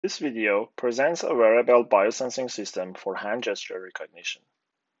This video presents a wearable biosensing system for hand gesture recognition.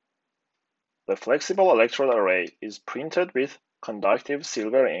 The flexible electrode array is printed with conductive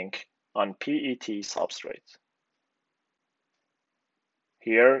silver ink on PET substrate.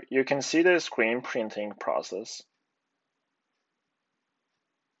 Here you can see the screen printing process.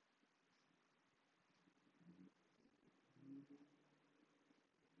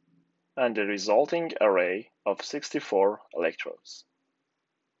 And the resulting array of 64 electrodes.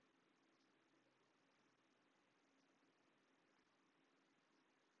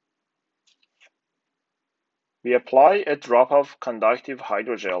 We apply a drop of conductive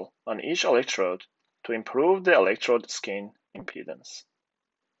hydrogel on each electrode to improve the electrode skin impedance.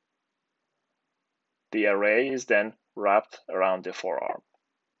 The array is then wrapped around the forearm.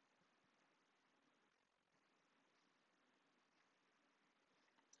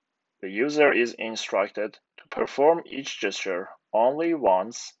 The user is instructed to perform each gesture only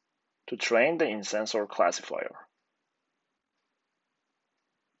once to train the in-sensor classifier.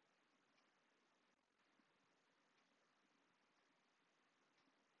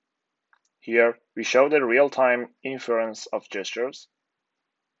 Here we show the real-time inference of gestures,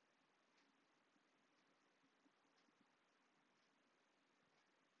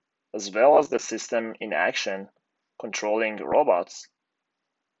 as well as the system in action controlling robots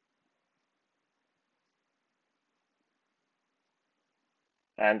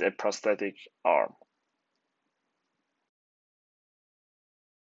and a prosthetic arm.